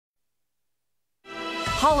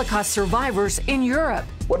Holocaust survivors in Europe.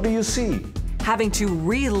 What do you see? Having to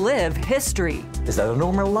relive history. Is that a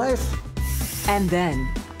normal life? And then,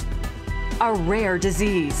 a rare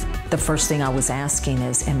disease. The first thing I was asking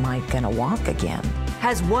is, am I gonna walk again?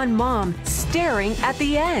 Has one mom staring at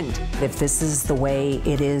the end. If this is the way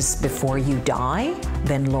it is before you die,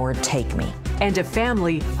 then Lord, take me. And a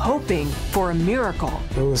family hoping for a miracle.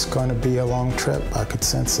 It was going to be a long trip. I could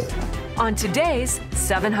sense it. On today's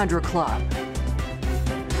 700 Club.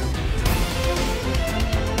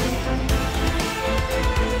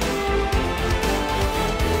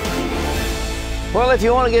 Well, if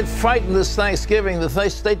you want to get frightened this Thanksgiving, the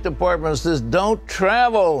State Department says don't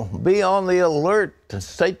travel. Be on the alert. The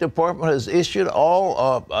State Department has issued an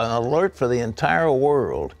alert for the entire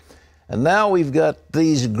world. And now we've got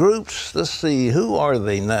these groups. Let's see, who are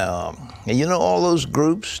they now? And you know all those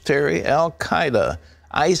groups, Terry? Al-Qaeda,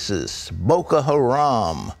 ISIS, Boko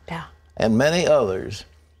Haram, and many others.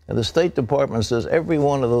 And the State Department says every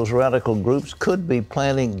one of those radical groups could be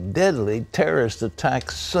planning deadly terrorist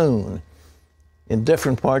attacks soon in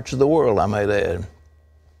different parts of the world, I might add.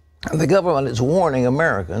 And the government is warning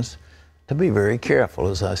Americans to be very careful,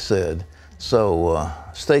 as I said. So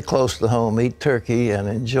stay close to home, eat turkey, and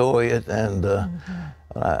enjoy it. And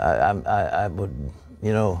I would,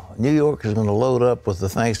 you know, New York is going to load up with the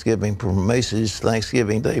Macy's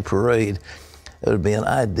Thanksgiving Day Parade. It would be an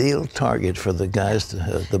ideal target for the guys, the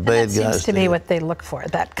bad guys. That seems to be what they look for,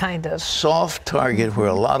 that kind of soft target where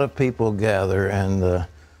a lot of people gather and.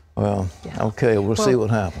 Well, okay, we'll see what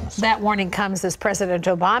happens. That warning comes as President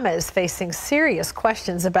Obama is facing serious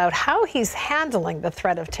questions about how he's handling the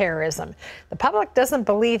threat of terrorism. The public doesn't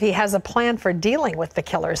believe he has a plan for dealing with the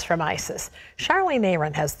killers from ISIS. Charlene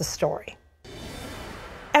Aaron has the story.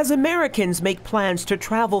 As Americans make plans to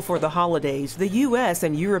travel for the holidays, the U.S.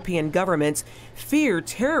 and European governments fear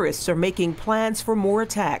terrorists are making plans for more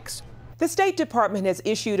attacks. The State Department has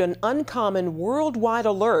issued an uncommon worldwide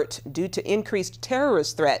alert due to increased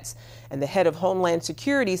terrorist threats, and the head of Homeland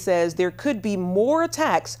Security says there could be more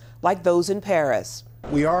attacks like those in Paris.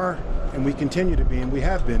 We are, and we continue to be, and we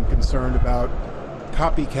have been concerned about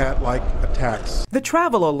copycat-like attacks. The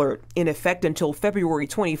travel alert, in effect until February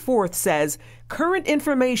 24th, says current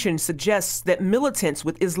information suggests that militants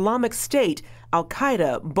with Islamic State,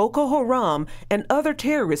 Al-Qaeda, Boko Haram, and other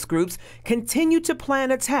terrorist groups continue to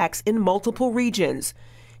plan attacks in multiple regions.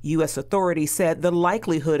 U.S. authorities said the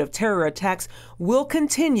likelihood of terror attacks will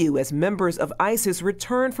continue as members of ISIS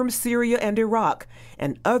return from Syria and Iraq,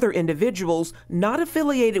 and other individuals not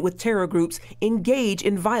affiliated with terror groups engage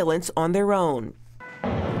in violence on their own.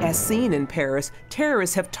 As seen in Paris,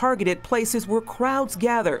 terrorists have targeted places where crowds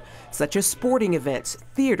gather, such as sporting events,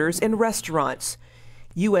 theaters, and restaurants.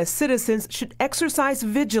 U.S. citizens should exercise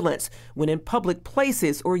vigilance when in public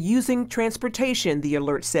places or using transportation, the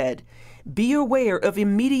alert said. Be aware of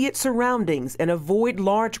immediate surroundings and avoid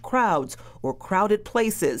large crowds or crowded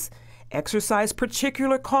places. Exercise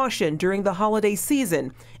particular caution during the holiday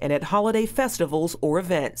season and at holiday festivals or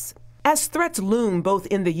events. As threats loom both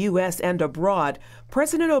in the U.S. and abroad,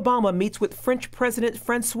 President Obama meets with French President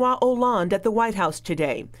François Hollande at the White House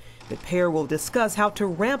today. The pair will discuss how to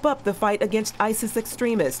ramp up the fight against ISIS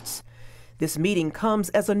extremists. This meeting comes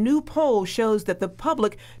as a new poll shows that the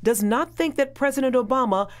public does not think that President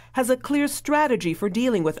Obama has a clear strategy for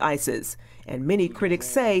dealing with ISIS. And many critics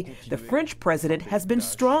say the French president has been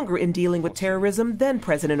stronger in dealing with terrorism than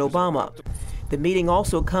President Obama. The meeting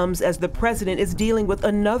also comes as the president is dealing with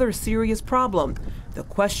another serious problem, the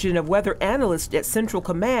question of whether analysts at Central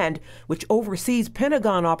Command, which oversees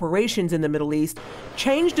Pentagon operations in the Middle East,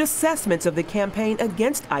 changed assessments of the campaign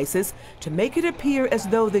against ISIS to make it appear as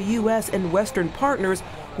though the U.S. and Western partners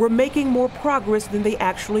were making more progress than they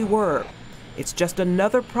actually were. It's just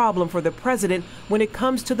another problem for the president when it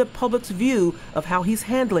comes to the public's view of how he's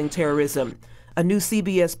handling terrorism. A new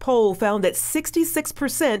CBS poll found that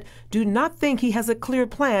 66% do not think he has a clear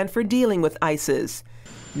plan for dealing with ISIS.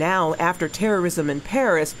 Now, after terrorism in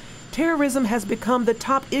Paris, terrorism has become the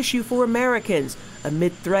top issue for Americans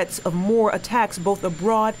amid threats of more attacks both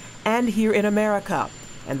abroad and here in America.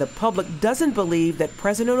 And the public doesn't believe that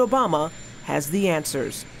President Obama has the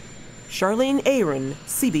answers. Charlene Aaron,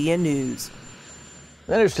 CBN News.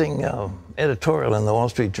 Interesting editorial in the Wall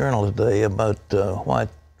Street Journal today about why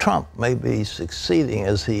Trump may be succeeding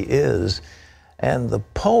as he is. And the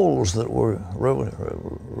polls that were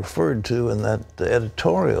referred to in that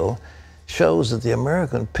editorial shows that the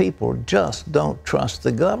American people just don't trust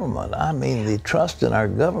the government. I mean, the trust in our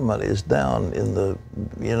government is down in the,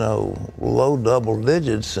 low double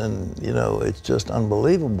digits, and, it's just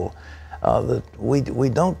unbelievable that we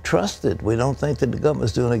don't trust it. We don't think that the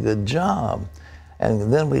government's doing a good job.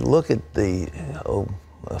 And then we look at the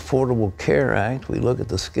Affordable Care Act, we look at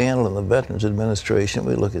the scandal in the Veterans Administration,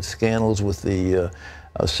 we look at scandals with the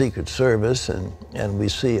Secret Service, and we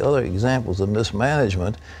see other examples of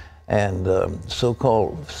mismanagement and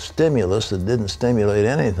so-called stimulus that didn't stimulate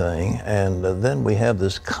anything. And then we have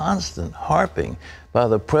this constant harping by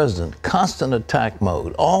the president, constant attack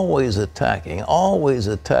mode, always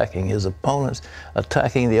attacking his opponents,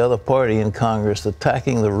 attacking the other party in Congress,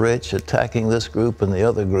 attacking the rich, attacking this group and the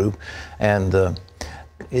other group. And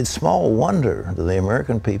it's small wonder that the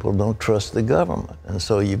American people don't trust the government. And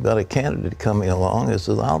so you've got a candidate coming along that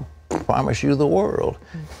says, I'll promise you the world.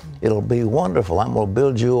 It'll be wonderful. I'm going to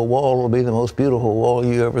build you a wall. It'll be the most beautiful wall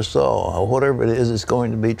you ever saw. Or whatever it is, it's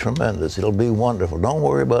going to be tremendous. It'll be wonderful. Don't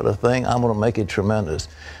worry about a thing. I'm going to make it tremendous.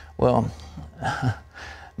 Well,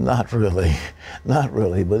 not really. Not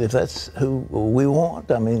really. But if that's who we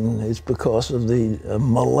want, I mean, it's because of the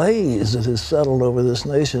malaise that has settled over this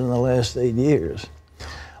nation in the last 8 years.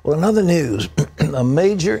 Well, in other news, a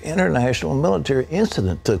major international military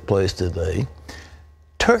incident took place today.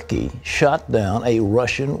 Turkey shot down a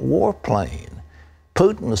Russian warplane.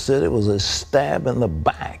 Putin said it was a stab in the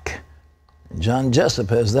back. John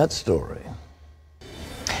Jessup has that story.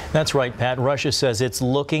 That's right, Pat. Russia says it's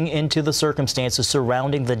looking into the circumstances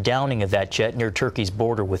surrounding the downing of that jet near Turkey's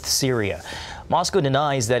border with Syria. Moscow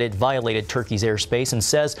denies that it violated Turkey's airspace and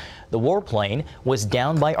says the warplane was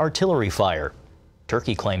downed by artillery fire.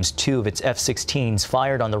 Turkey claims 2 of its F-16s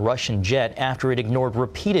fired on the Russian jet after it ignored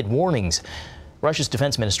repeated warnings. Russia's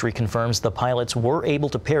defense ministry confirms the pilots were able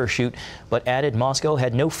to parachute, but added Moscow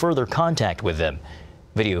had no further contact with them.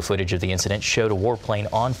 Video footage of the incident showed a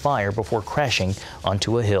warplane on fire before crashing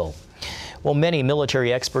onto a hill. Well, many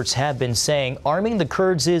military experts have been saying arming the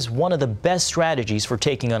Kurds is one of the best strategies for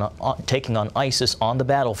taking on ISIS on the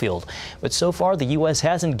battlefield. But so far, the U.S.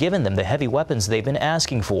 hasn't given them the heavy weapons they've been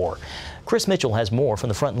asking for. Chris Mitchell has more from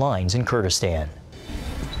the front lines in Kurdistan.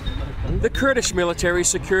 The Kurdish military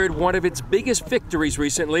secured one of its biggest victories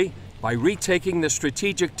recently by retaking the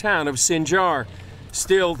strategic town of Sinjar.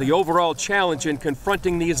 Still, the overall challenge in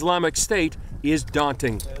confronting the Islamic State is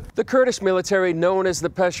daunting. The Kurdish military, known as the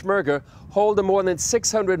Peshmerga, hold a more than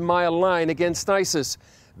 600-mile line against ISIS.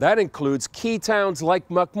 That includes key towns like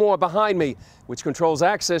Makmur behind me, which controls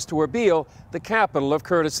access to Erbil, the capital of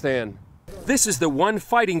Kurdistan. This is the one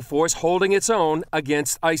fighting force holding its own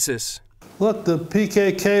against ISIS. Look, the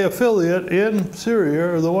PKK affiliate in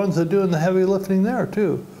Syria are the ones that are doing the heavy lifting there,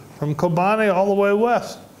 too. From Kobani all the way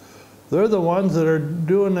west. They're the ones that are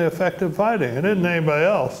doing the effective fighting. It isn't anybody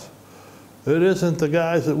else. It isn't the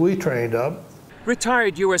guys that we trained up.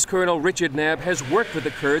 Retired U.S. Colonel Richard Knabb has worked with the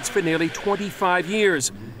Kurds for nearly 25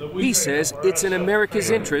 years. He says it's in America's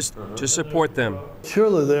interest to support them.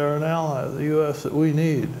 Surely they're an ally of the U.S. that we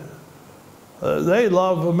need. They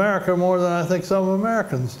love America more than I think some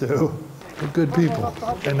Americans do. They're good people,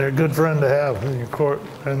 and they're a good friend to have in your court,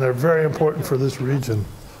 and they're very important for this region.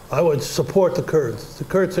 I would support the Kurds. The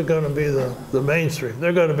Kurds are going to be the mainstream.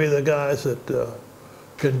 They're going to be the guys that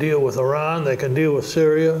can deal with Iran, they can deal with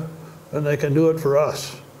Syria, and they can do it for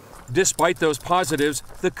us. Despite those positives,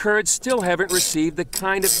 the Kurds still haven't received the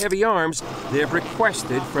kind of heavy arms they've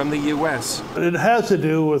requested from the U.S. It has to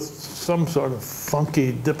do with some sort of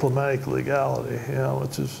funky diplomatic legality, you know,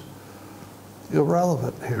 which is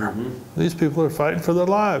irrelevant here. These people are fighting for their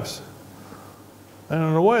lives. And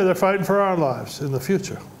in a way, they're fighting for our lives in the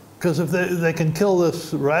future. Because if they can kill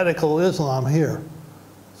this radical Islam here,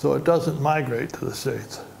 so it doesn't migrate to the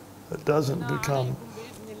States, it doesn't become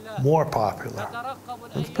more popular.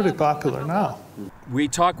 It's pretty popular now. We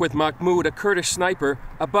talk with Mahmoud, a Kurdish sniper,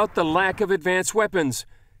 about the lack of advanced weapons.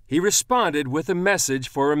 He responded with a message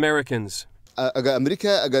for Americans.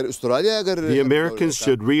 The Americans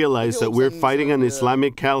should realize that we're fighting an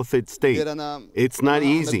Islamic Caliphate state. It's not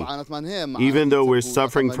easy. Even though we're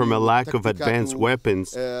suffering from a lack of advanced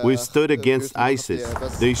weapons, we stood against ISIS.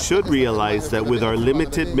 They should realize that with our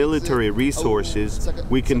limited military resources,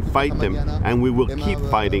 we can fight them, and we will keep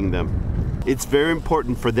fighting them. It's very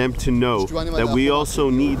important for them to know that we also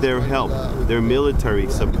need their help, their military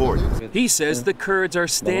support. He says the Kurds are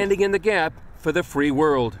standing in the gap for the free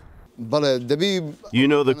world. You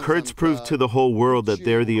know, the Kurds proved to the whole world that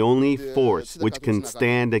they're the only force which can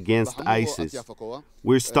stand against ISIS.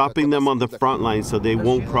 We're stopping them on the front line so they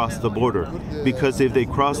won't cross the border. Because if they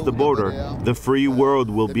cross the border, the free world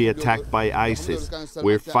will be attacked by ISIS.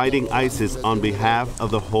 We're fighting ISIS on behalf of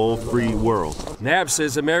the whole free world. Knabb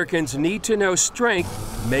says Americans need to know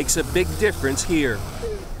strength makes a big difference here.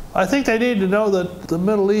 I think they need to know that the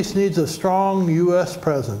Middle East needs a strong U.S.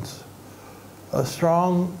 presence. A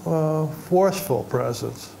strong, forceful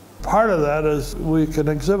presence. Part of that is we can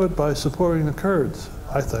exhibit by supporting the Kurds,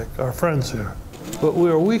 I think, our friends here. But we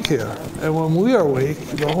are weak here. And when we are weak,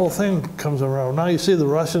 the whole thing comes around. Now you see the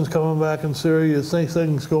Russians coming back in Syria, you think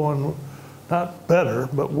things going not better,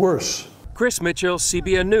 but worse. Chris Mitchell,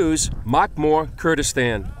 CBN News, Makmur,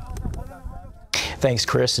 Kurdistan. Thanks,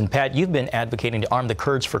 Chris. And Pat, you've been advocating to arm the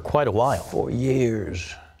Kurds for quite a while. For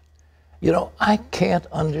years. You know, I can't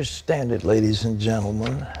understand it, ladies and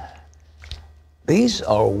gentlemen. These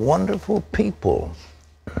are wonderful people.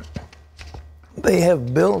 They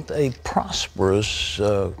have built a prosperous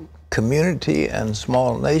community and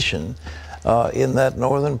small nation in that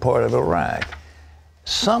northern part of Iraq.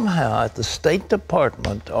 Somehow at the State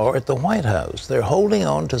Department or at the White House, they're holding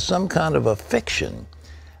on to some kind of a fiction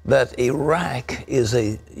that Iraq is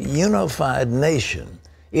a unified nation.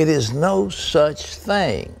 It is no such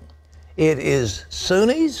thing. It is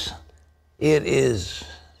Sunnis, it is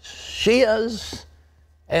Shias,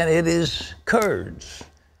 and it is Kurds.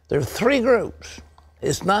 There are three groups.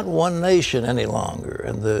 It's not one nation any longer.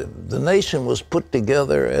 And the nation was put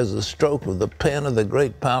together as a stroke of the pen of the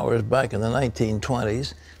great powers back in the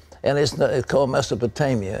 1920s. And it's called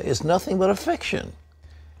Mesopotamia. It's nothing but a fiction.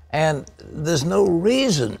 And there's no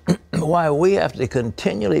reason why we have to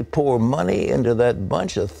continually pour money into that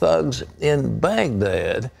bunch of thugs in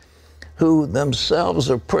Baghdad who themselves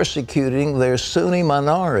are persecuting their Sunni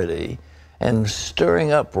minority and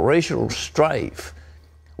stirring up racial strife.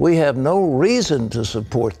 We have no reason to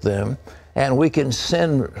support them, and we can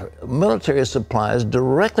send military supplies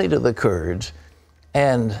directly to the Kurds.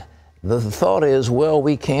 And the thought is, well,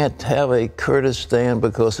 we can't have a Kurdistan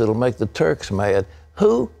because it'll make the Turks mad.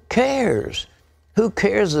 Who cares? Who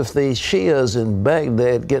cares if the Shias in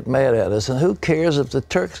Baghdad get mad at us? And who cares if the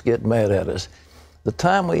Turks get mad at us? The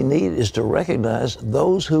time we need is to recognize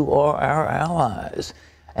those who are our allies.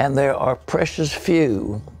 And there are precious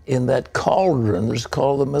few in that cauldron that's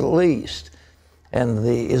called the Middle East. And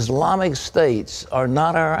the Islamic states are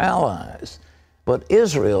not our allies. But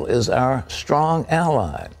Israel is our strong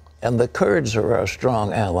ally. And the Kurds are our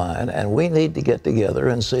strong ally. And we need to get together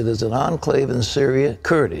and say there's an enclave in Syria,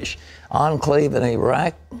 Kurdish. Enclave in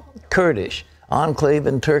Iraq, Kurdish. Enclave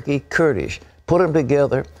in Turkey, Kurdish. Put them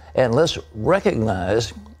together and let's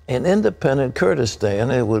recognize an independent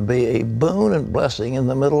Kurdistan. It would be a boon and blessing in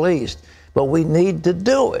the Middle East. But we need to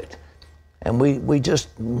do it. And we just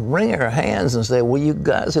wring our hands and say, will you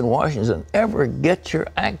guys in Washington ever get your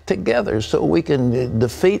act together so we can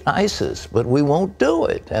defeat ISIS? But we won't do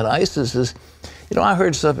it. And ISIS is, you know, I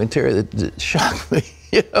heard something, Terry, that shocked me.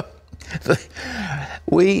 You know,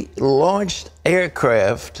 we launched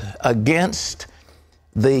aircraft against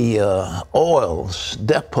the oil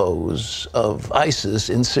depots of ISIS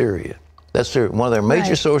in Syria. That's one of their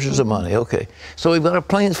major sources of money. Okay. So we've got our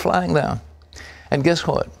planes flying down. And guess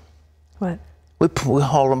what? What? We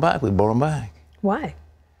haul them back. We blow them back. Why?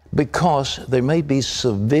 Because there may be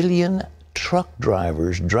civilian truck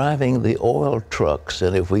drivers driving the oil trucks,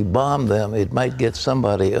 and if we bomb them, it might get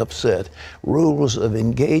somebody upset. Rules of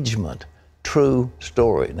engagement. True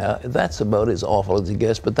story. Now, that's about as awful as it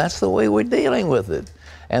gets, but that's the way we're dealing with it.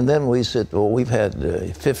 And then we said, well, we've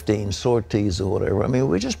had 15 sorties or whatever. I mean,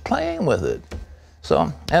 we're just playing with it.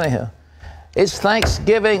 So, anyhow, it's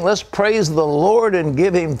Thanksgiving. Let's praise the Lord and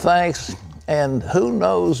give him thanks. And who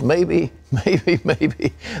knows, maybe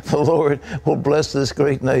the Lord will bless this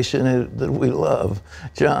great nation that we love.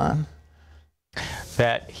 John?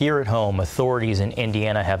 Pat, here at home, authorities in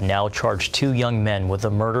Indiana have now charged 2 young men with the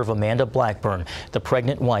murder of Amanda Blackburn, the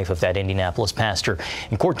pregnant wife of that Indianapolis pastor.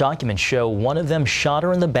 And court documents show one of them shot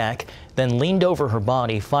her in the back, then leaned over her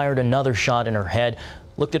body, fired another shot in her head,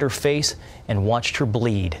 looked at her face, and watched her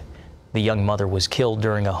bleed. The young mother was killed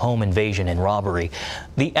during a home invasion and robbery.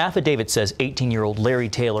 The affidavit says 18-year-old Larry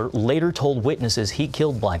Taylor later told witnesses he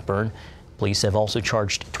killed Blackburn. Police have also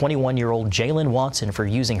charged 21-year-old Jalen Watson for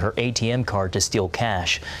using her ATM card to steal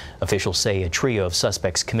cash. Officials say a trio of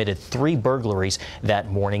suspects committed 3 burglaries that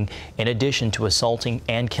morning, in addition to assaulting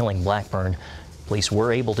and killing Blackburn. Police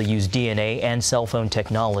were able to use DNA and cell phone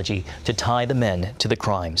technology to tie the men to the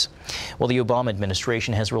crimes. Well, the Obama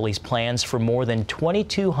administration has released plans for more than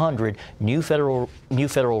 2,200 new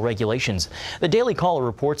federal regulations. The Daily Caller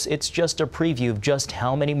reports it's just a preview of just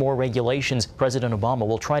how many more regulations President Obama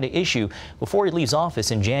will try to issue before he leaves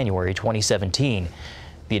office in January 2017.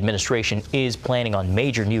 The administration is planning on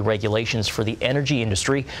major new regulations for the energy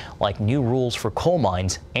industry, like new rules for coal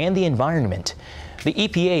mines and the environment. The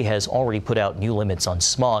EPA has already put out new limits on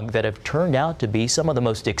smog that have turned out to be some of the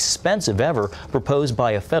most expensive ever proposed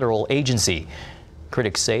by a federal agency.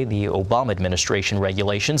 Critics say the Obama administration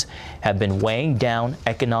regulations have been weighing down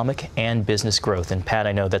economic and business growth. And Pat,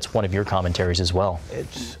 I know that's one of your commentaries as well.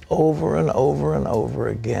 It's over and over and over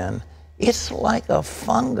again. It's like a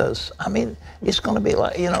fungus. I mean, it's going to be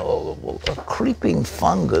like, you know, a creeping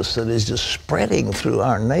fungus that is just spreading through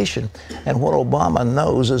our nation. And what Obama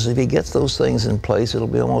knows is if he gets those things in place, it'll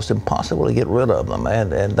be almost impossible to get rid of them.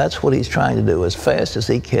 And that's what he's trying to do as fast as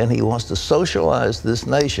he can. He wants to socialize this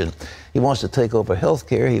nation. He wants to take over health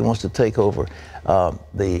care. He wants to take over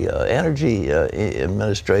the energy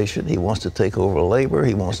administration. He wants to take over labor.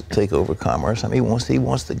 He wants to take over commerce. I mean, he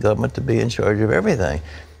wants the government to be in charge of everything.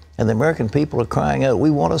 And the American people are crying out,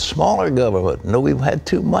 we want a smaller government. No, we've had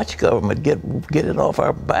too much government. Get it off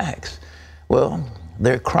our backs. Well,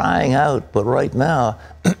 they're crying out, but right now,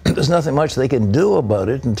 there's nothing much they can do about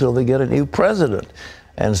it until they get a new president.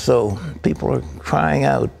 And so people are crying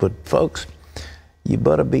out, but folks, you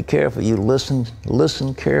better be careful. You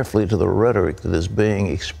listen carefully to the rhetoric that is being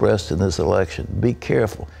expressed in this election. Be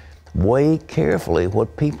careful. Weigh carefully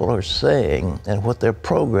what people are saying and what their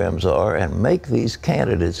programs are, and make these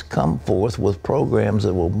candidates come forth with programs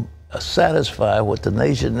that will satisfy what the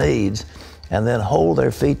nation needs, and then hold their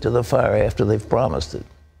feet to the fire after they've promised it.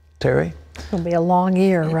 Terry? It'll be a long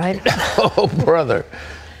year, right? Oh, brother.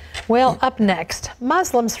 Well, up next,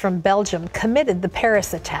 Muslims from Belgium committed the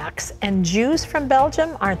Paris attacks, and Jews from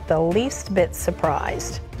Belgium aren't the least bit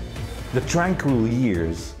surprised. The tranquil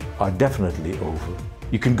years are definitely over.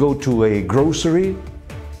 You can go to a grocery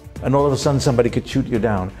and all of a sudden somebody could shoot you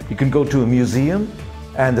down. You can go to a museum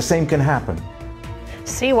and the same can happen.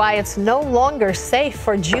 See why it's no longer safe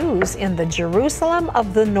for Jews in the Jerusalem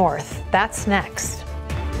of the North. That's next.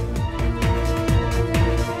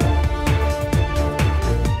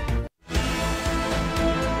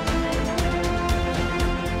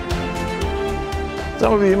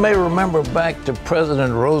 Some of you may remember back to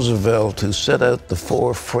President Roosevelt, who set out the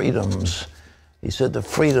 4 freedoms. He said the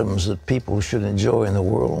freedoms that people should enjoy in the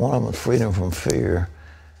world. One of them is freedom from fear.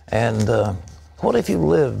 And what if you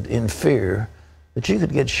lived in fear that you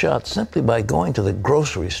could get shot simply by going to the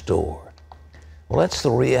grocery store? Well, that's the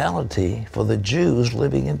reality for the Jews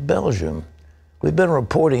living in Belgium. We've been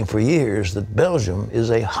reporting for years that Belgium is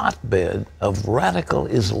a hotbed of radical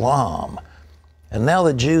Islam. And now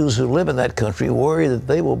the Jews who live in that country worry that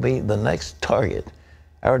they will be the next target.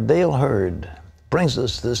 Our Dale Hurd brings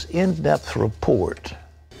us this in-depth report.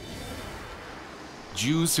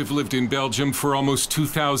 Jews have lived in Belgium for almost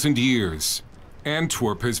 2,000 years.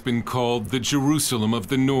 Antwerp has been called the Jerusalem of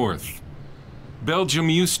the North. Belgium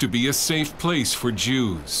used to be a safe place for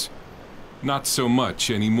Jews. Not so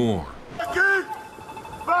much anymore.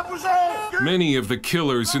 Many of the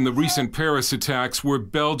killers in the recent Paris attacks were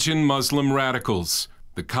Belgian Muslim radicals,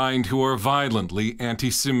 the kind who are violently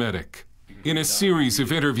anti-Semitic. In a series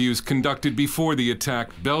of interviews conducted before the attack,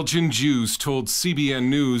 Belgian Jews told CBN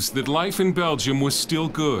News that life in Belgium was still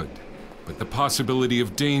good, but the possibility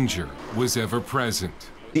of danger was ever present.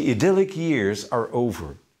 The idyllic years are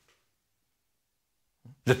over.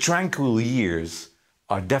 The tranquil years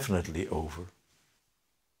are definitely over.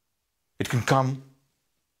 It can come.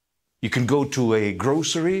 You can go to a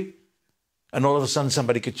grocery and all of a sudden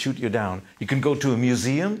somebody could shoot you down. You can go to a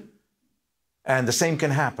museum and the same can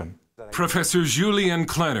happen. Professor Julien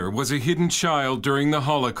Klenner was a hidden child during the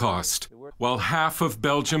Holocaust, while half of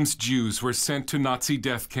Belgium's Jews were sent to Nazi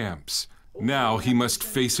death camps. Now he must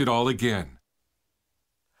face it all again.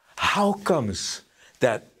 How comes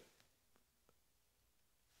that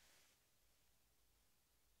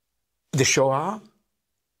the Shoah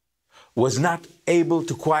was not able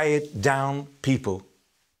to quiet down people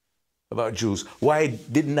about Jews? Why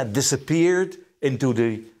didn't that disappear into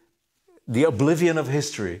the oblivion of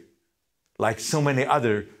history, like so many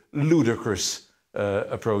other ludicrous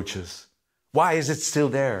approaches? Why is it still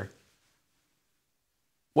there?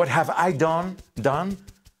 What have I done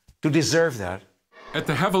to deserve that? At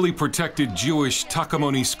the heavily protected Jewish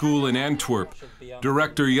Takamoni school in Antwerp,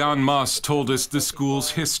 Director Jan Maas told us the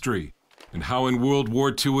school's history and how in World War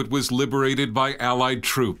II it was liberated by Allied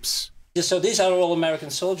troops. So these are all American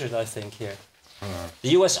soldiers, I think, here.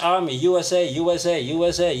 The U.S. Army, USA, USA,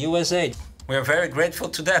 USA, USA. We are very grateful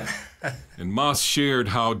to them. And Maas shared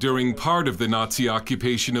how during part of the Nazi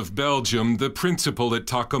occupation of Belgium, the principal at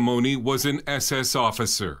Takamoni was an SS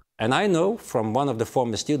officer. And I know from one of the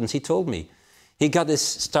former students, he told me, he got his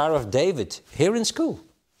Star of David here in school.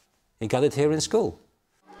 He got it here in school.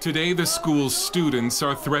 Today, the school's students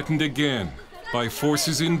are threatened again by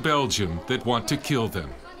forces in Belgium that want to kill them.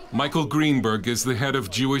 Michael Greenberg is the head of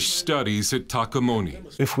Jewish studies at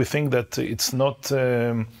Takamoni. If we think that it's not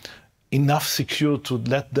enough secure to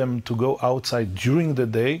let them to go outside during the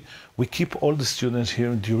day. We keep all the students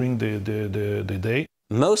here during the day.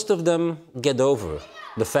 Most of them get over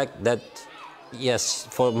the fact that, yes,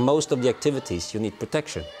 for most of the activities, you need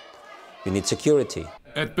protection. You need security.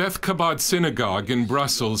 At Beth Chabad Synagogue in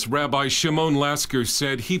Brussels, Rabbi Shimon Lasker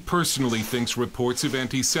said he personally thinks reports of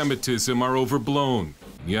anti-Semitism are overblown.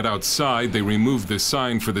 Yet outside, they removed the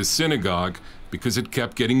sign for the synagogue because it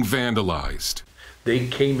kept getting vandalized. They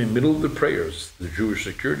came in the middle of the prayers, the Jewish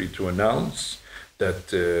security, to announce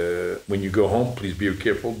that when you go home, please be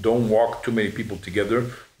careful. Don't walk too many people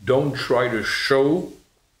together. Don't try to show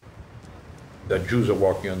that Jews are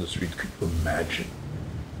walking on the street. Could you imagine?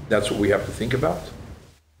 That's what we have to think about.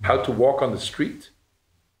 How to walk on the street?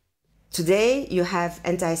 Today, you have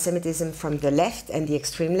anti-Semitism from the left and the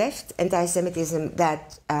extreme left, anti-Semitism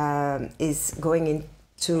that is going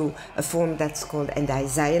into a form that's called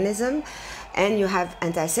anti-Zionism, and you have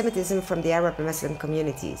anti-Semitism from the Arab and Muslim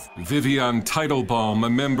communities. Vivian Teitelbaum, a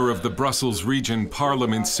member of the Brussels Region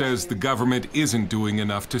Parliament, says the government isn't doing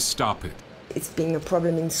enough to stop it. It's being a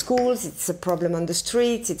problem in schools, it's a problem on the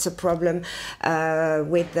streets, it's a problem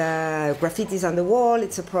with graffitis on the wall,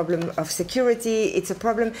 it's a problem of security, it's a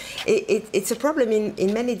problem, it's a problem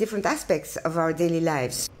in many different aspects of our daily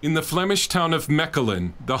lives. In the Flemish town of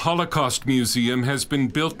Mechelen, the Holocaust Museum has been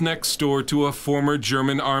built next door to a former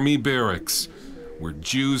German army barracks, where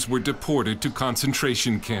Jews were deported to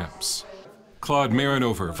concentration camps. Claude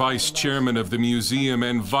Marinover, vice chairman of the museum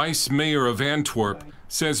and vice mayor of Antwerp,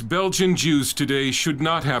 says Belgian Jews today should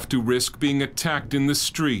not have to risk being attacked in the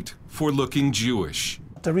street for looking Jewish.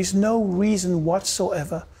 There is no reason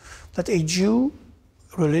whatsoever that a Jew,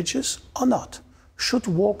 religious or not, should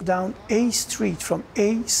walk down a street from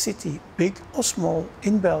a city, big or small,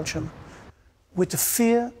 in Belgium, with the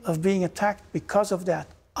fear of being attacked because of that.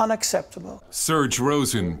 Unacceptable. Serge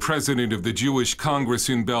Rosen, president of the Jewish Congress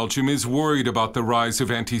in Belgium, is worried about the rise of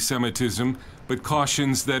anti-Semitism, but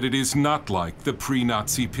cautions that it is not like the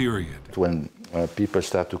pre-Nazi period. When people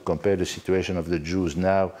start to compare the situation of the Jews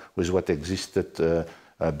now with what existed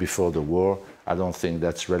before the war, I don't think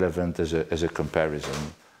that's relevant as a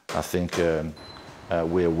comparison. I think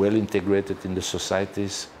we are well integrated in the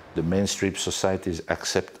societies. The mainstream societies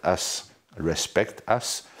accept us, respect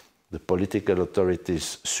us. The political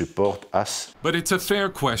authorities support us. But it's a fair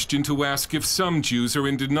question to ask if some Jews are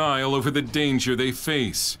in denial over the danger they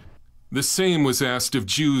face. The same was asked of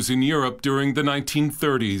Jews in Europe during the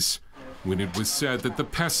 1930s, when it was said that the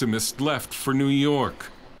pessimist left for New York.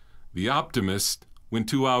 The optimist went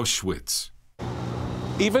to Auschwitz.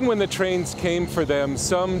 Even when the trains came for them,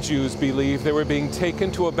 some Jews believed they were being taken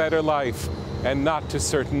to a better life and not to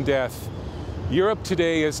certain death. Europe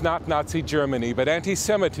today is not Nazi Germany, but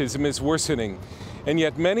anti-Semitism is worsening. And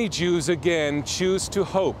yet many Jews again choose to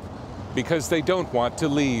hope because they don't want to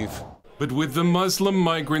leave. But with the Muslim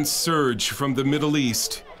migrant surge from the Middle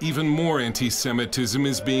East, even more anti-Semitism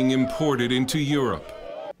is being imported into Europe.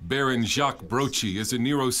 Baron Jacques Brochi is a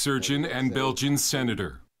neurosurgeon and Belgian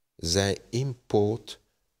senator. They import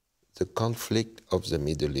the conflict of the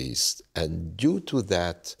Middle East. And due to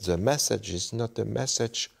that, the message is not a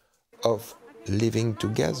message of living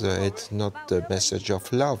together. It's not a message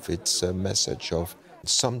of love. It's a message of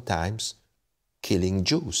sometimes killing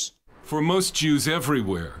Jews. For most Jews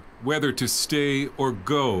everywhere, whether to stay or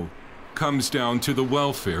go comes down to the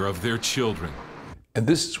welfare of their children. And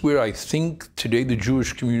this is where I think today the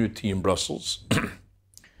Jewish community in Brussels,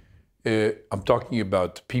 I'm talking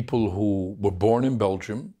about people who were born in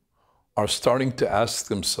Belgium, are starting to ask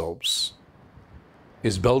themselves,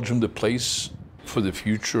 is Belgium the place for the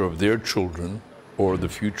future of their children or the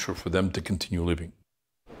future for them to continue living?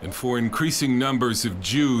 And for increasing numbers of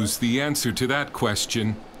Jews, the answer to that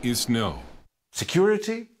question is no.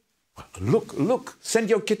 Security? Look, send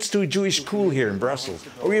your kids to a Jewish school here in Brussels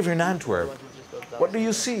or even in Antwerp. What do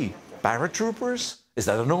you see? Paratroopers? Is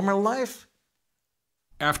that a normal life?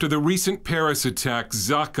 After the recent Paris attack,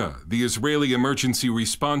 Zaka, the Israeli emergency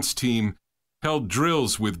response team, held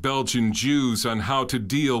drills with Belgian Jews on how to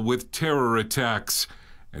deal with terror attacks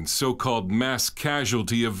and so-called mass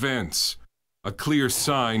casualty events, a clear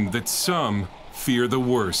sign that some fear the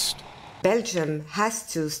worst. Belgium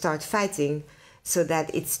has to start fighting so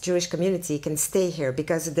that its Jewish community can stay here,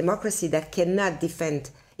 because a democracy that cannot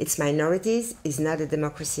defend its minorities is not a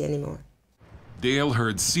democracy anymore. Dale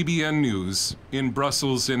Hurd, CBN News, in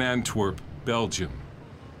Brussels and Antwerp, Belgium.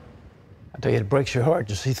 I tell you, it breaks your heart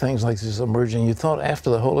to see things like this emerging. You thought after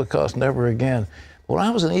the Holocaust, never again. When I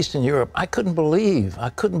was in Eastern Europe, I couldn't believe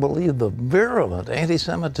the virulent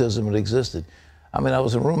anti-Semitism that existed. I mean, I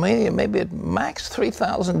was in Romania, maybe at max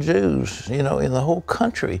 3,000 Jews, you know, in the whole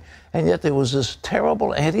country. And yet there was this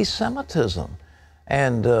terrible anti-Semitism.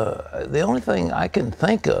 And the only thing I can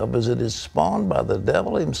think of is it is spawned by the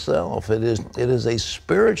devil himself. It is a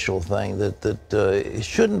spiritual thing that it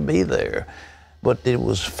shouldn't be there. But it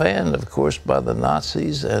was fanned, of course, by the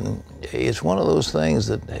Nazis, and it's one of those things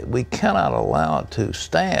that we cannot allow it to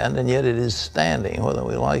stand, and yet it is standing, whether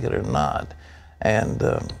we like it or not. And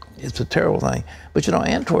it's a terrible thing. But you know,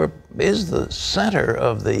 Antwerp is the center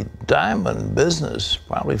of the diamond business,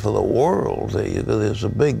 probably for the world. There's a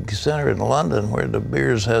big center in London where De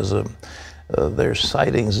Beers has their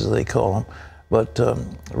sightings, as they call them. But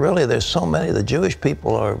really, there's so many. The Jewish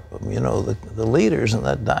people are, you know, the leaders in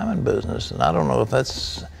that diamond business. And I don't know if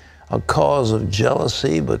that's a cause of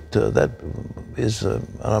jealousy, but that is an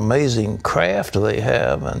amazing craft they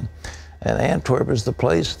have. And Antwerp is the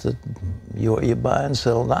place that you buy and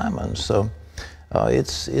sell diamonds. So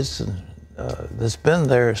it's been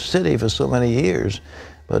their city for so many years.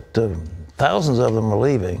 But thousands of them are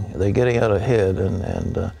leaving. They're getting out ahead,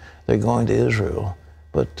 and they're going to Israel.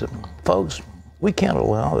 But folks, we can't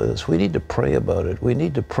allow this. We need to pray about it. We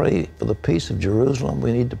need to pray for the peace of Jerusalem.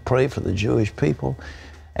 We need to pray for the Jewish people.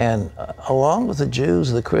 And along with the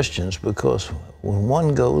Jews, the Christians, because when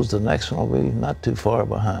one goes, the next one will be not too far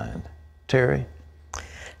behind. Terry?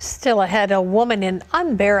 Still ahead, a woman in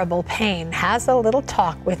unbearable pain has a little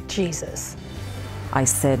talk with Jesus. I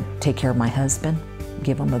said, take care of my husband,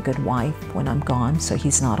 give him a good wife when I'm gone so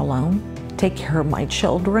he's not alone. Take care of my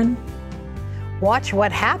children. Watch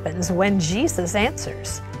what happens when Jesus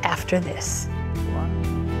answers after this.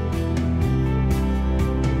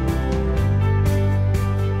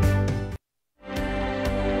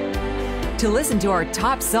 To listen to our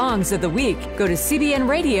top songs of the week, go to CBN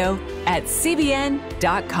Radio at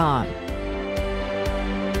cbn.com.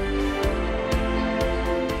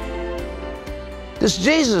 Does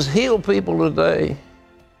Jesus heal people today?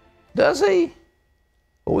 Does he?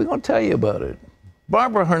 Well, we're going to tell you about it.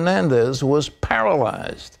 Barbara Hernandez was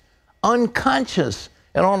paralyzed, unconscious,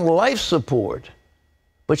 and on life support,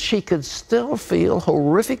 but she could still feel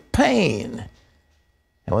horrific pain.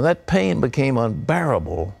 And when that pain became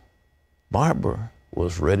unbearable, Barbara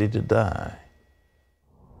was ready to die.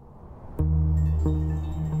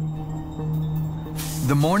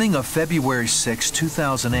 The morning of February 6,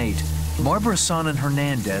 2008, Barbara Sonnen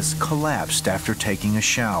Hernandez collapsed after taking a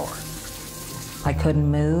shower. I couldn't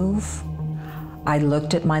move. I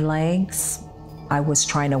looked at my legs. I was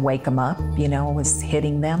trying to wake them up, you know, I was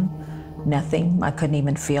hitting them. Nothing. I couldn't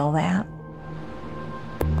even feel that.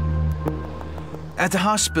 At the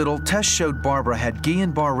hospital, tests showed Barbara had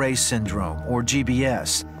Guillain-Barré syndrome, or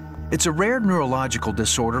GBS. It's a rare neurological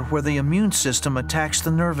disorder where the immune system attacks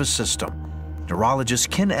the nervous system. Neurologist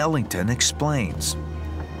Ken Ellington explains.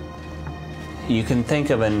 You can think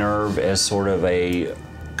of a nerve as sort of a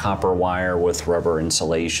copper wire with rubber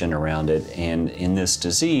insulation around it, and in this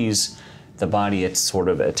disease, the body it sort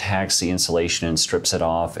of attacks the insulation and strips it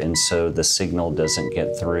off, and so the signal doesn't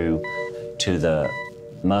get through to the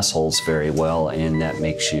muscles very well, and that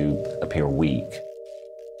makes you appear weak.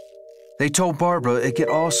 They told Barbara it could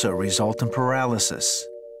also result in paralysis.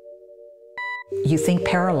 You think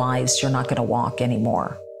paralyzed, you're not going to walk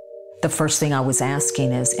anymore. The first thing I was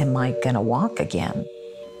asking is, am I going to walk again?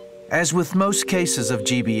 As with most cases of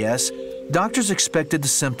GBS, doctors expected the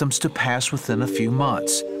symptoms to pass within a few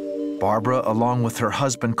months. Barbara, along with her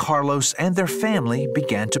husband Carlos and their family,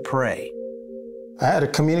 began to pray. I had to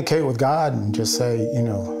communicate with God and just say, you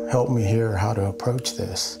know, help me here how to approach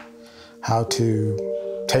this, how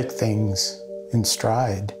to take things in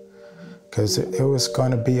stride, because it was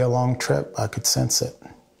going to be a long trip. I could sense it.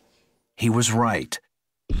 He was right.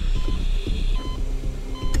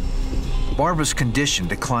 Barbara's condition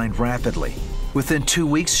declined rapidly. Within 2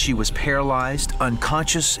 weeks, she was paralyzed,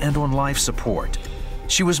 unconscious, and on life support.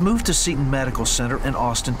 She was moved to Seton Medical Center in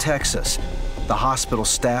Austin, Texas. The hospital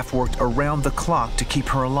staff worked around the clock to keep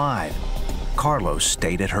her alive. Carlos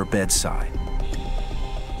stayed at her bedside.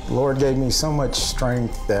 The Lord gave me so much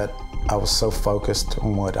strength that I was so focused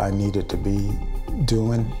on what I needed to be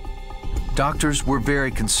doing. Doctors were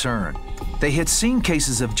very concerned. They had seen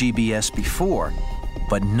cases of GBS before,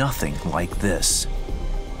 but nothing like this.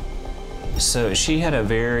 So she had a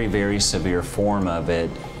very, very severe form of it,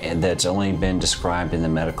 and that's only been described in the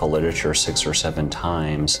medical literature 6 or 7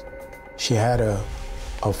 times. She had a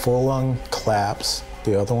full lung collapse.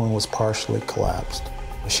 The other one was partially collapsed.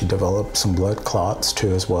 She developed some blood clots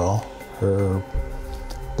too as well. Her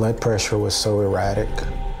blood pressure was so erratic.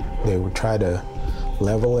 They would try to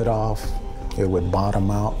level it off. It would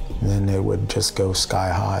bottom out, and then it would just go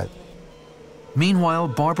sky high. Meanwhile,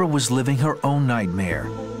 Barbara was living her own nightmare.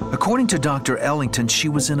 According to Dr. Ellington, she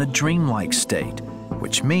was in a dreamlike state,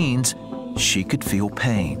 which means she could feel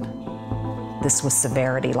pain. This was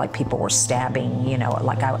severity, like people were stabbing, you know,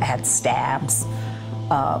 like I had stabs,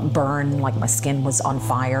 burn, like my skin was on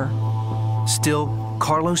fire. Still,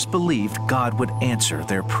 Carlos believed God would answer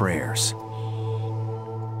their prayers.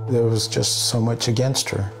 There was just so much against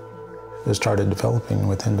her. It started developing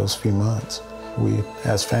within those few months. We,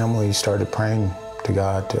 as family, started praying to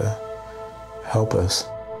God to help us.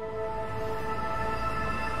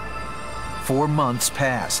 4 months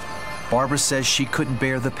passed. Barbara says she couldn't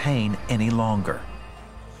bear the pain any longer.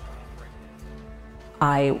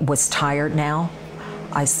 I was tired now.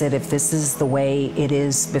 I said, if this is the way it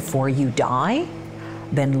is before you die,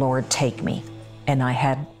 then Lord, take me. And I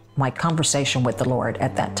had my conversation with the Lord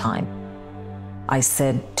at that time. I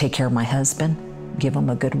said, take care of my husband, give him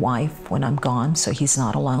a good wife when I'm gone so he's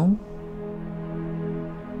not alone.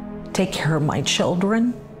 Take care of my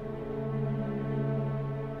children.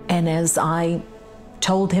 And as I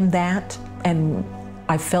told him that, and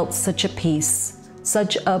I felt such a peace,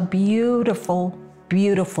 such a beautiful,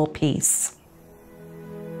 beautiful peace.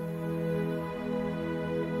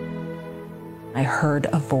 I heard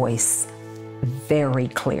a voice very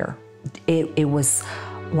clear. It was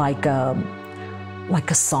like a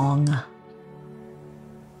song.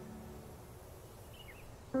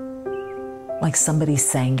 Like somebody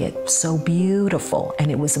sang it, so beautiful, and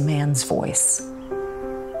it was a man's voice.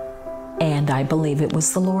 And I believe it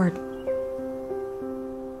was the Lord.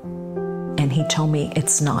 And he told me,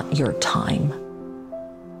 it's not your time.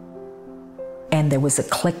 And there was a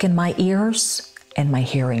click in my ears, and my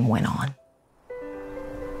hearing went on.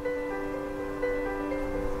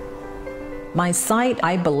 My sight,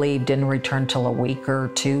 I believe, didn't return till a week or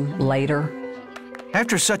two later.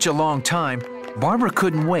 After such a long time, Barbara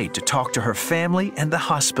couldn't wait to talk to her family and the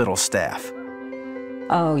hospital staff.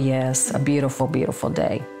 Oh yes, a beautiful, beautiful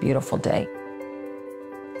day, beautiful day.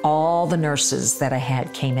 All the nurses that I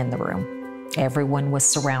had came in the room. Everyone was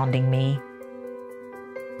surrounding me.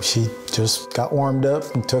 She just got warmed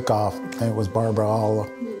up and took off, and it was Barbara all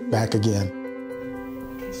back again.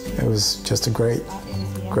 It was just a great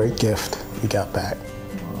gift we got back.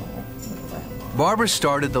 Barbara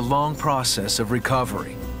started the long process of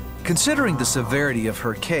recovery. Considering the severity of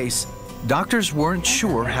her case, doctors weren't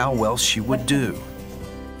sure how well she would do.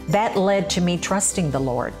 That led to me trusting the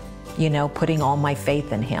Lord, you know, putting all my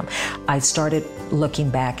faith in him. I started looking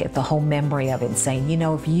back at the whole memory of it and saying, you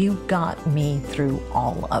know, if you got me through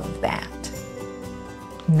all of that,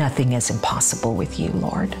 nothing is impossible with you,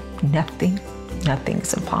 Lord.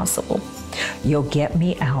 Nothing's impossible. You'll get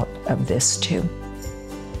me out of this too.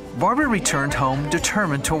 Barbara returned home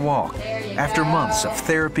determined to walk. After months of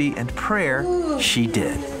therapy and prayer, she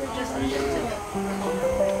did.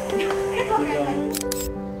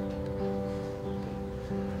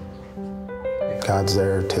 God's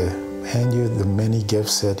there to hand you the many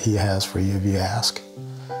gifts that he has for you if you ask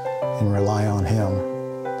and rely on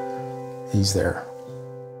him. He's there.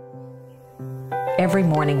 Every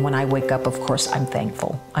morning when I wake up, of course, I'm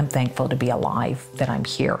thankful. I'm thankful to be alive, that I'm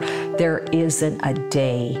here. There isn't a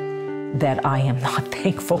day that I am not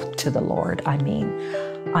thankful to the Lord. I mean,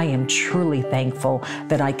 I am truly thankful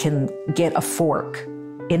that I can get a fork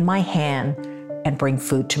in my hand and bring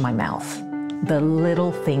food to my mouth. The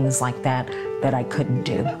little things like that that I couldn't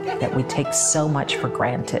do, that we take so much for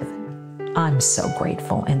granted. I'm so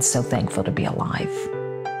grateful and so thankful to be alive.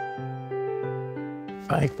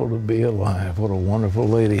 Thankful to be alive. What a wonderful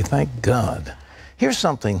lady. Thank God. Here's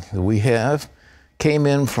something that we have. Came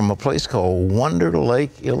in from a place called Wonder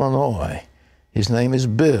Lake, Illinois. His name is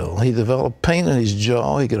Bill. He developed pain in his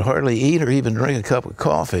jaw. He could hardly eat or even drink a cup of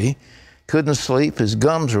coffee. Couldn't sleep. His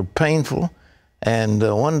gums were painful. And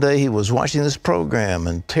one day he was watching this program.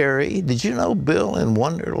 And Terry, did you know Bill in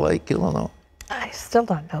Wonder Lake, Illinois? I still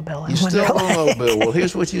don't know Bill. You still don't know Bill. Well,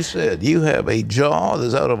 here's what you said. You have a jaw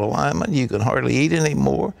that's out of alignment. You can hardly eat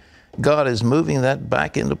anymore. God is moving that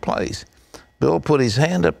back into place. Bill put his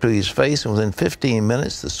hand up to his face, and within 15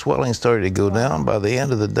 minutes, the swelling started to go down. By the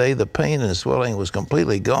end of the day, the pain and the swelling was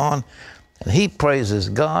completely gone. And he praises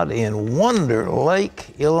God in Wonder Lake,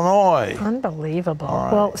 Illinois. Unbelievable.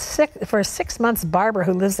 Right. Well, for 6 months, Barbara,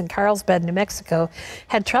 who lives in Carlsbad, New Mexico,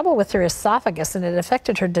 had trouble with her esophagus, and it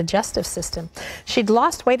affected her digestive system. She'd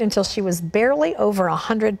lost weight until she was barely over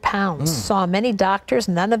 100 pounds. Saw many doctors,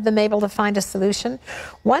 none of them able to find a solution.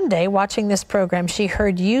 One day, watching this program, she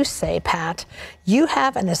heard you say, Pat, you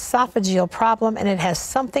have an esophageal problem, and it has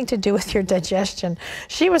something to do with your digestion.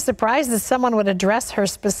 She was surprised that someone would address her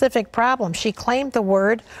specific problem. Jerusalem. She claimed the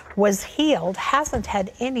word was healed, hasn't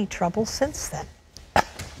had any trouble since then.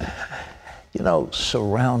 You know,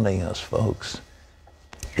 surrounding us, folks,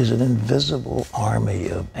 is an invisible army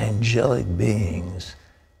of angelic beings,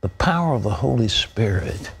 the power of the Holy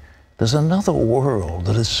Spirit. There's another world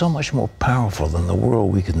that is so much more powerful than the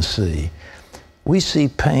world we can see. We see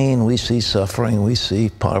pain, we see suffering, we see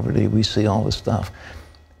poverty, we see all this stuff.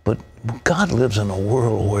 But God lives in a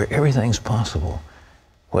world where everything's possible,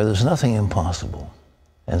 where there's nothing impossible.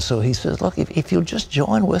 And so he says, look, if you'll just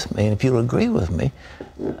join with me and if you'll agree with me,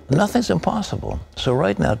 nothing's impossible. So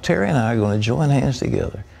right now, Terry and I are going to join hands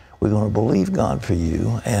together. We're going to believe God for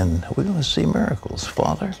you, and we're going to see miracles.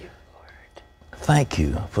 Father, thank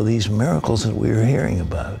you for these miracles that we're hearing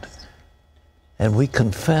about. And we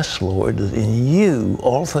confess, Lord, that in you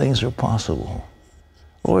all things are possible.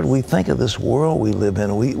 Lord, we think of this world we live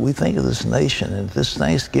in. We think of this nation. And this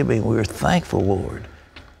Thanksgiving, we're thankful, Lord.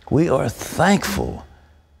 We are thankful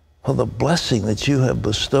for the blessing that you have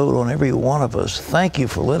bestowed on every one of us. Thank you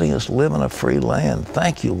for letting us live in a free land.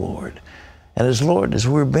 Thank you, Lord. And as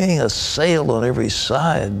we're being assailed on every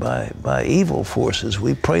side by evil forces,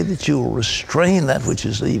 we pray that you will restrain that which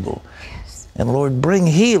is evil. Yes. And Lord, bring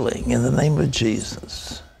healing in the name of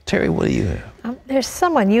Jesus. Terry, what do you have? There's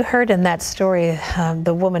someone you heard in that story,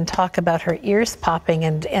 the woman talk about her ears popping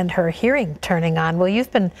and her hearing turning on. Well,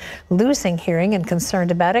 you've been losing hearing and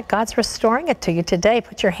concerned about it. God's restoring it to you today.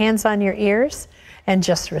 Put your hands on your ears and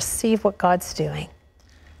just receive what God's doing.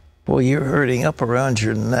 Boy, you're hurting up around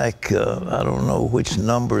your neck. I don't know which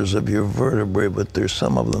numbers of your vertebrae, but there's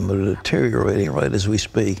some of them that are deteriorating right as we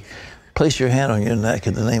speak. Place your hand on your neck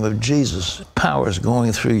in the name of Jesus. Power is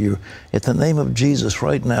going through you. In the name of Jesus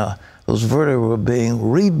right now, those vertebrae are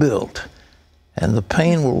being rebuilt, and the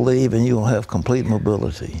pain will leave, and you will have complete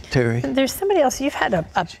mobility. Terry? There's somebody else. You've had a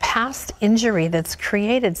past injury that's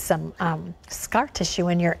created some scar tissue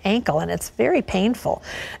in your ankle, and it's very painful.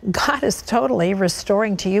 God is totally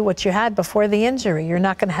restoring to you what you had before the injury. You're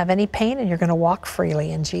not going to have any pain, and you're going to walk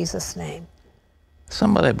freely in Jesus' name.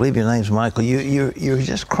 Somebody, I believe your name's Michael, you're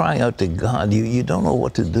just crying out to God. You don't know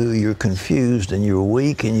what to do. You're confused and you're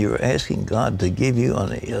weak, and you're asking God to give you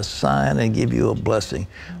a sign and give you a blessing.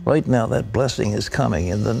 Right now, that blessing is coming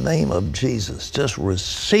in the name of Jesus. Just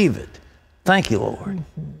receive it. Thank you, Lord.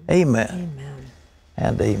 Amen. Amen.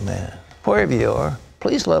 And amen. Wherever you are,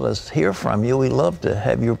 please let us hear from you. We love to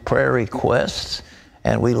have your prayer requests,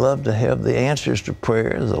 and we love to have the answers to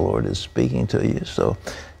prayers. The Lord is speaking to you. So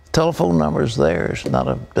telephone number's there.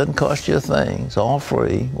 Doesn't cost you a thing. It's all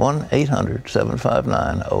free.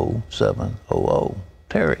 1-800-759-0700.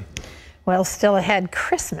 Terry. Well, still ahead,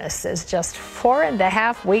 Christmas is just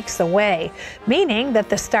 4.5 weeks away, meaning that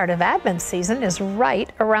the start of Advent season is right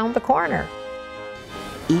around the corner.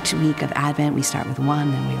 Each week of Advent, we start with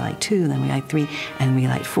 1, then we light 2, then we light 3, and we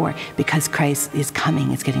light 4. Because Christ is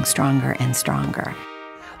coming, it's getting stronger and stronger.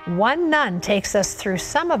 One nun takes us through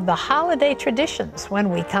some of the holiday traditions when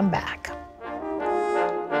we come back.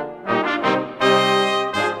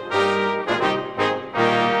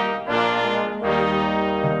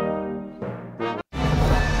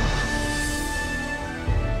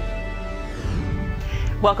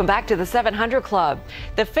 Welcome back to the 700 Club.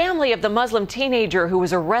 The family of the Muslim teenager who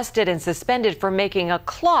was arrested and suspended for making a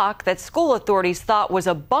clock that school authorities thought was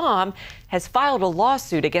a bomb has filed a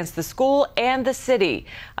lawsuit against the school and the city.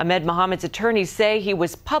 Ahmed Mohammed's attorneys say he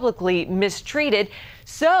was publicly mistreated,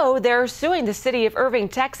 so they're suing the city of Irving,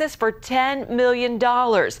 Texas for $10 million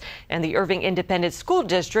and the Irving Independent School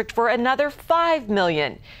District for another $5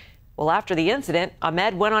 million. Well, after the incident,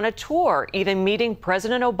 Ahmed went on a tour, even meeting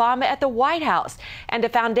President Obama at the White House, and a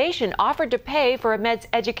foundation offered to pay for Ahmed's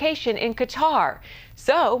education in Qatar.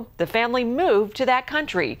 So the family moved to that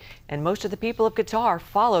country, and most of the people of Qatar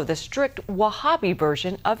follow the strict Wahhabi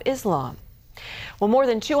version of Islam. Well, more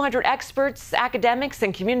than 200 experts, academics,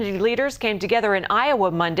 and community leaders came together in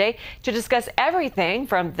Iowa Monday to discuss everything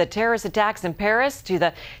from the terrorist attacks in Paris to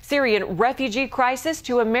the Syrian refugee crisis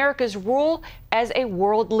to America's role as a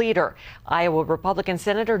world leader. Iowa Republican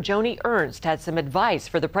Senator Joni Ernst had some advice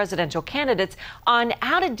for the presidential candidates on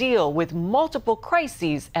how to deal with multiple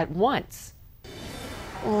crises at once.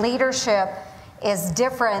 Leadership is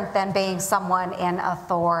different than being someone in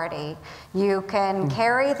authority. You can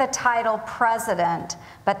carry the title president,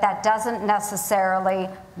 but that doesn't necessarily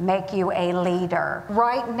make you a leader.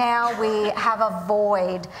 Right now we have a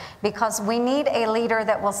void because we need a leader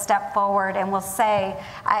that will step forward and will say,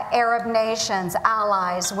 Arab nations,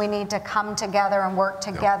 allies, we need to come together and work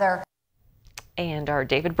together. And our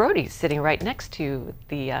David Brody sitting right next to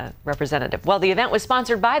the representative. Well, the event was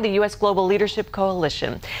sponsored by the U.S. Global Leadership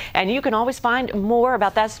Coalition. And you can always find more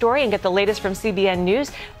about that story and get the latest from CBN News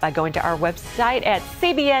by going to our website at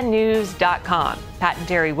cbnnews.com. Pat and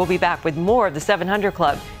Terry will be back with more of the 700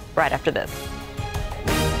 Club right after this.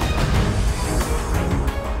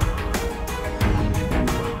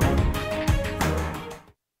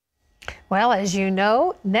 Well, as you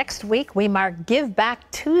know, next week we mark Give Back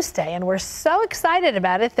Tuesday, and we're so excited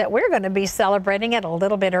about it that we're going to be celebrating it a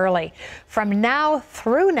little bit early. From now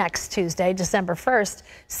through next Tuesday, December 1st,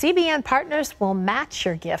 CBN partners will match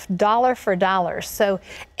your gift dollar for dollar. So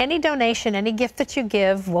any donation, any gift that you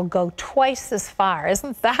give will go twice as far.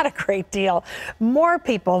 Isn't that a great deal? More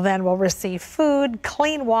people then will receive food,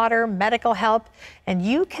 clean water, medical help, and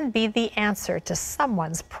you can be the answer to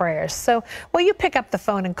someone's prayers. So will you pick up the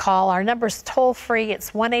phone and call? Our number's toll free.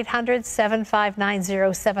 It's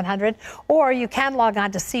 1-800-759-0700, or you can log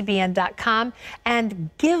on to cbn.com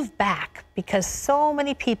and give back, because so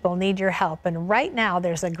many people need your help. And right now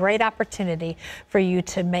there's a great opportunity for you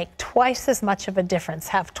to make twice as much of a difference,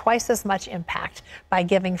 have twice as much impact by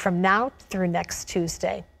giving from now through next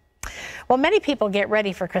Tuesday. Well, many people get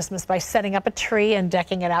ready for Christmas by setting up a tree and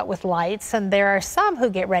decking it out with lights, and there are some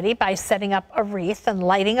who get ready by setting up a wreath and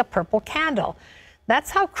lighting a purple candle.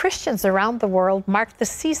 That's how Christians around the world mark the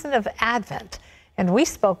season of Advent. And we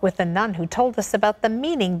spoke with a nun who told us about the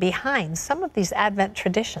meaning behind some of these Advent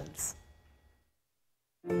traditions.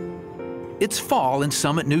 It's fall in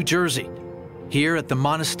Summit, New Jersey. Here at the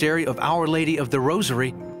Monastery of Our Lady of the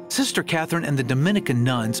Rosary, Sister Catherine and the Dominican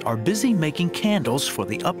Nuns are busy making candles for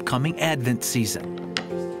the upcoming Advent season.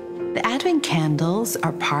 The Advent candles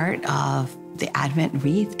are part of the Advent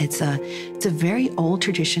wreath. It's a very old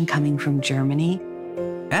tradition coming from Germany.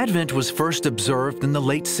 Advent was first observed in the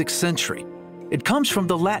late 6th century. It comes from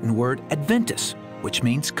the Latin word adventus, which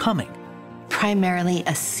means coming. Primarily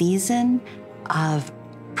a season of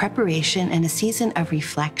preparation and a season of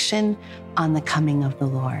reflection on the coming of the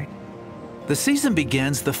Lord. The season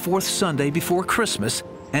begins the 4th Sunday before Christmas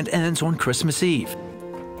and ends on Christmas Eve.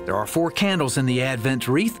 There are 4 candles in the Advent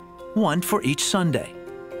wreath, one for each Sunday.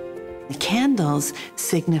 The candles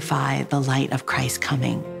signify the light of Christ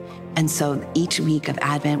coming. And so each week of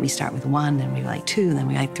Advent, we start with 1, then we light 2, then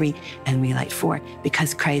we light 3, and we light 4.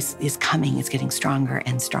 Because Christ is coming, it's getting stronger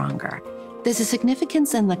and stronger. There's a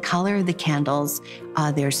significance in the color of the candles.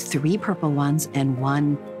 There's 3 purple ones and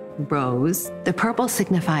 1 rose. The purple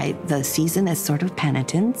signify the season as sort of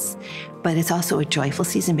penitence, but it's also a joyful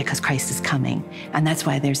season because Christ is coming. And that's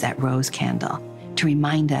why there's that rose candle, to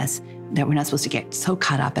remind us that we're not supposed to get so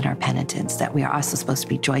caught up in our penitence, that we are also supposed to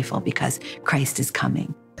be joyful because Christ is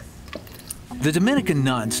coming. The Dominican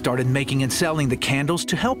Nuns started making and selling the candles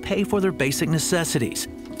to help pay for their basic necessities.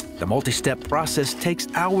 The multi-step process takes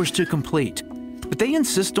hours to complete, but they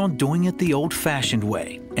insist on doing it the old-fashioned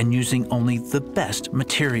way and using only the best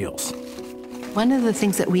materials. One of the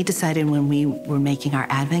things that we decided when we were making our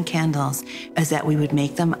Advent candles is that we would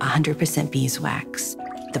make them 100% beeswax.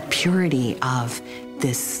 The purity of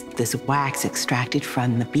this wax extracted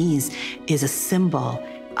from the bees is a symbol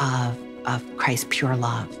of Christ's pure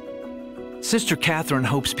love. Sister Catherine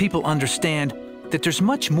hopes people understand that there's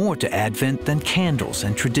much more to Advent than candles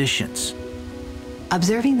and traditions.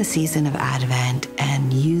 Observing the season of Advent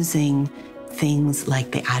and using things like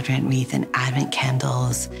the Advent wreath and Advent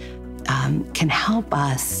candles can help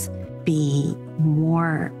us be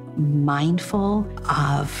more mindful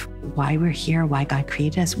of why we're here, why God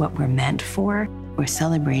created us, what we're meant for. We're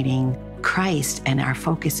celebrating Christ, and our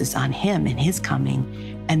focus is on Him and His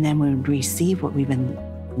coming. And then when we receive what we've been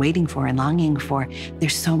waiting for and longing for,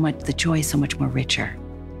 there's so much, the joy is so much more richer.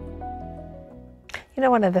 You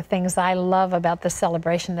know, one of the things I love about the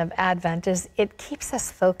celebration of Advent is it keeps us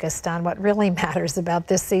focused on what really matters about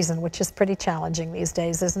this season, which is pretty challenging these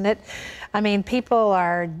days, isn't it? I mean, people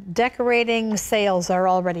are decorating, sales are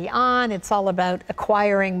already on, it's all about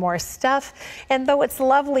acquiring more stuff. And though it's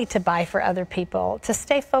lovely to buy for other people, to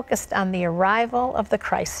stay focused on the arrival of the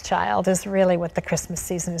Christ child is really what the Christmas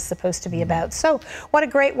season is supposed to be about. So what a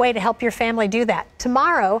great way to help your family do that.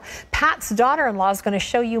 Tomorrow, Pat's daughter-in-law is going to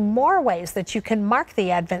show you more ways that you can mark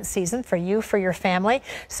the Advent season for you, for your family.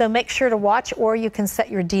 So make sure to watch, or you can set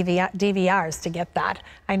your DVRs to get that.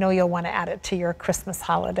 I know you'll want to add it to your Christmas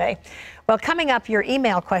holiday. Well, coming up, your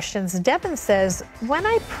email questions. Devin says, when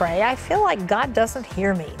I pray, I feel like God doesn't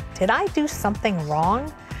hear me. Did I do something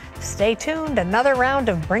wrong? Stay tuned. Another round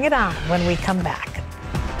of Bring It On when we come back.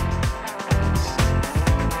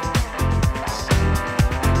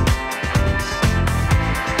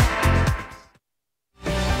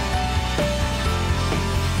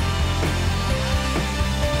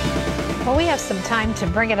 Well, we have some time to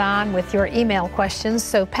bring it on with your email questions.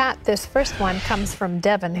 So, Pat, this first one comes from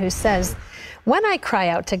Devin, who says, when I cry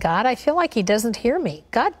out to God, I feel like he doesn't hear me.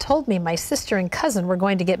 God told me my sister and cousin were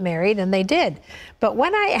going to get married, and they did. But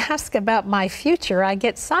when I ask about my future, I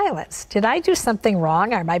get silence. Did I do something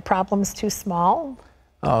wrong? Are my problems too small?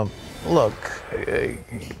 Look,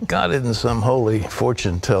 God isn't some holy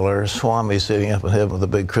fortune teller, Swami sitting up in heaven with a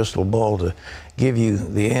big crystal ball to give you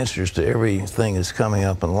the answers to everything that's coming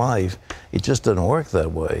up in life. It just doesn't work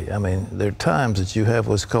that way. I mean, there are times that you have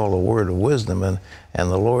what's called a word of wisdom, and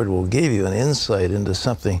the Lord will give you an insight into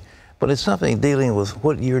something, but it's something dealing with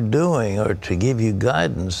what you're doing, or to give you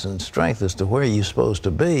guidance and strength as to where you're supposed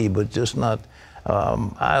to be, but just not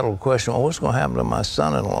idle question, well, what's going to happen to my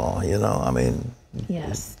son-in-law, you know? I mean,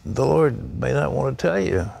 yes, the Lord may not want to tell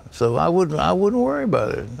you, so I wouldn't worry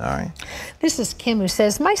about it. All right. This is Kim, who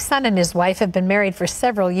says, my son and his wife have been married for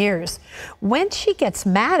several years. When she gets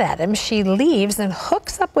mad at him, she leaves and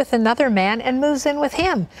hooks up with another man and moves in with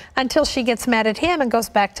him until she gets mad at him and goes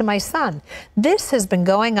back to my son. This has been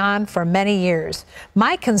going on for many years.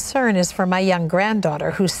 My concern is for my young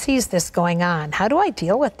granddaughter who sees this going on. How do I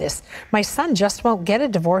deal with this? My son just won't get a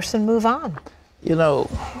divorce and move on. You know,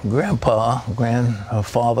 grandpa,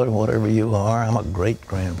 grandfather, whatever you are, I'm a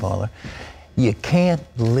great-grandfather, you can't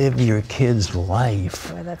live your kid's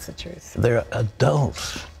life. Boy, that's the truth. They're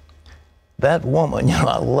adults. That woman, you know,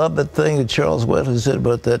 I love the thing that Charles Wesley said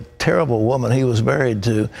about that terrible woman he was married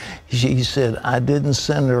to. She said, I didn't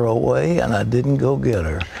send her away and I didn't go get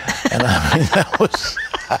her. And I mean,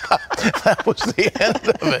 that was the end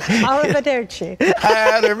of it. Arrivederci.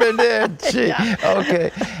 Arrivederci. Yeah.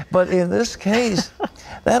 Okay. But in this case,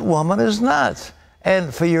 that woman is nuts.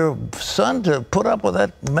 And for your son to put up with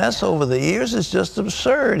that mess over the years is just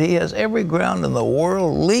absurd. He has every ground in the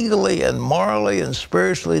world, legally and morally and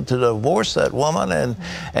spiritually, to divorce that woman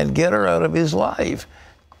and get her out of his life.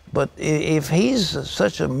 But if he's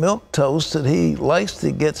such a milquetoast that he likes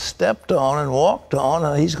to get stepped on and walked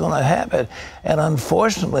on, he's going to have it. And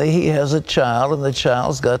unfortunately, he has a child, and the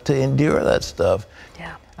child's got to endure that stuff.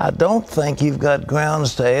 Yeah. I don't think you've got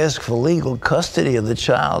grounds to ask for legal custody of the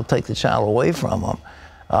child, take the child away from them.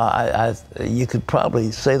 You could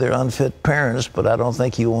probably say they're unfit parents, but I don't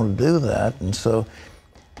think you want to do that. And so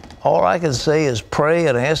all I can say is pray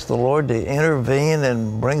and ask the Lord to intervene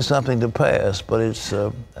and bring something to pass. But it's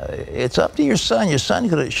up to your son. Your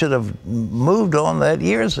son should have moved on that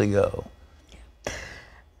years ago.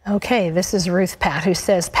 Okay, this is Ruth Pat, who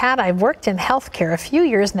says, Pat, I've worked in healthcare a few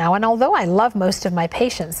years now, and although I love most of my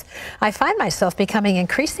patients, I find myself becoming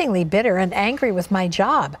increasingly bitter and angry with my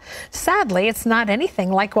job. Sadly, it's not anything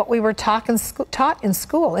like what we were taught in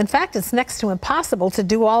school. In fact, it's next to impossible to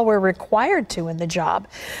do all we're required to in the job.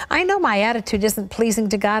 I know my attitude isn't pleasing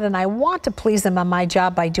to God, and I want to please Him on my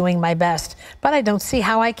job by doing my best, but I don't see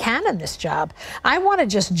how I can in this job. I want to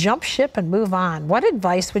just jump ship and move on. What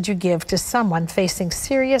advice would you give to someone facing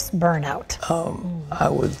serious burnout? I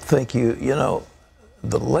would think you know,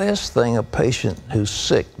 the last thing a patient who's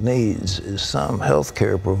sick needs is some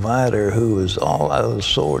healthcare provider who is all out of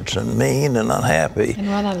sorts and mean and unhappy. And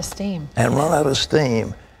run out of steam. And run out of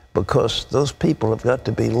steam, because those people have got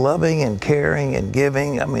to be loving and caring and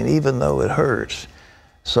giving, I mean, even though it hurts.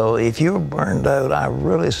 So if you're burned out, I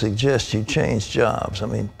really suggest you change jobs. I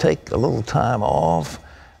mean, take a little time off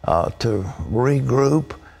to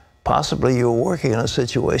regroup. Possibly you're working in a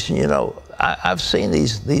situation, you know, I've seen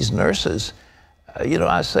these nurses, you know,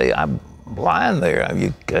 I say, I'm lying there,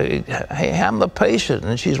 hey, I'm the patient,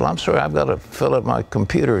 and she's, well, I'm sorry, I've got to fill up my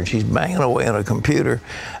computer, and she's banging away on a computer,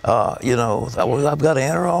 you know, I've got to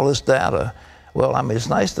enter all this data. Well, I mean, it's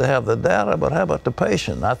nice to have the data, but how about the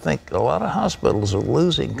patient? I think a lot of hospitals are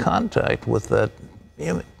losing contact with that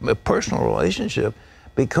personal relationship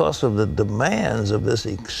because of the demands of this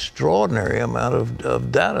extraordinary amount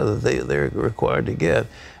of data that they're required to get.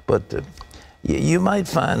 But you might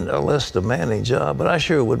find a less demanding job, but I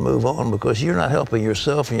sure would move on, because you're not helping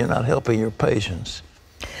yourself and you're not helping your patients.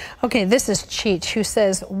 Okay, this is Cheech, who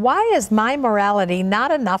says, why is my morality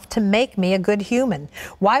not enough to make me a good human?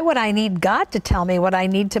 Why would I need God to tell me what I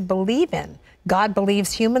need to believe in? God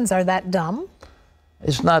believes humans are that dumb?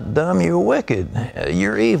 It's not dumb, you're wicked.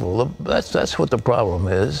 You're evil. That's what the problem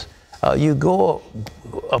is. You go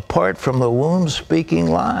apart from the womb speaking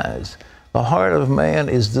lies. The heart of man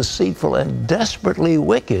is deceitful and desperately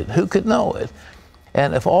wicked. Who could know it?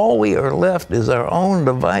 And if all we are left is our own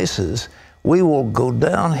devices, we will go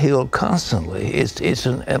downhill constantly.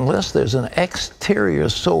 Unless there's an exterior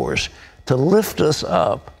source to lift us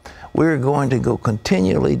up, we're going to go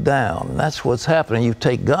continually down. And that's what's happening. You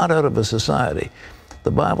take God out of a society. The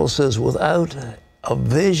Bible says, without a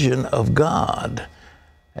vision of God,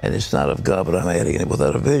 and it's not of God, but I'm adding it,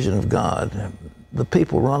 without a vision of God, the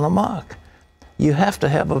people run amok. You have to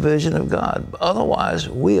have a vision of God. Otherwise,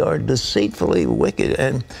 we are deceitfully wicked,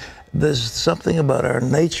 and there's something about our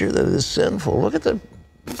nature that is sinful. Look at the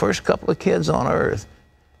first couple of kids on earth.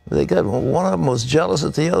 They got, one of them was jealous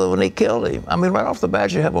at the other when he killed him. I mean, right off the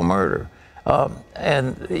bat, you have a murder.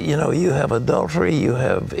 And, you know, you have adultery, you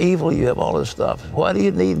have evil, you have all this stuff. Why do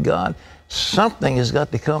you need God? Something has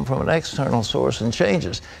got to come from an external source and change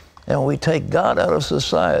us. And when we take God out of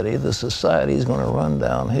society, the society is going to run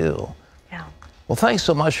downhill. Yeah. Well, thanks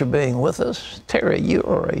so much for being with us. Terry, you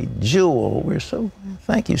are a jewel.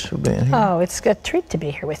 Thank you for being here. Oh, it's a treat to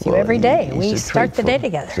be here with you every day. We start the day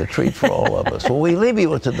together. It's a treat for all of us. Well, we leave you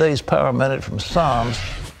with today's Power Minute from Psalms.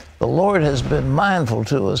 The Lord has been mindful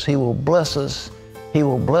to us. He will bless us. He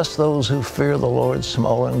will bless those who fear the Lord,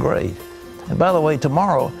 small and great. And by the way,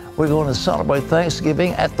 tomorrow we're going to celebrate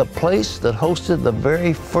Thanksgiving at the place that hosted the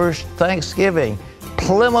very first Thanksgiving,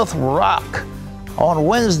 Plymouth Rock, on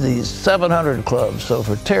Wednesday's 700 Club. So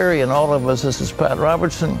for Terry and all of us, this is Pat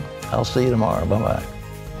Robertson. I'll see you tomorrow. Bye-bye.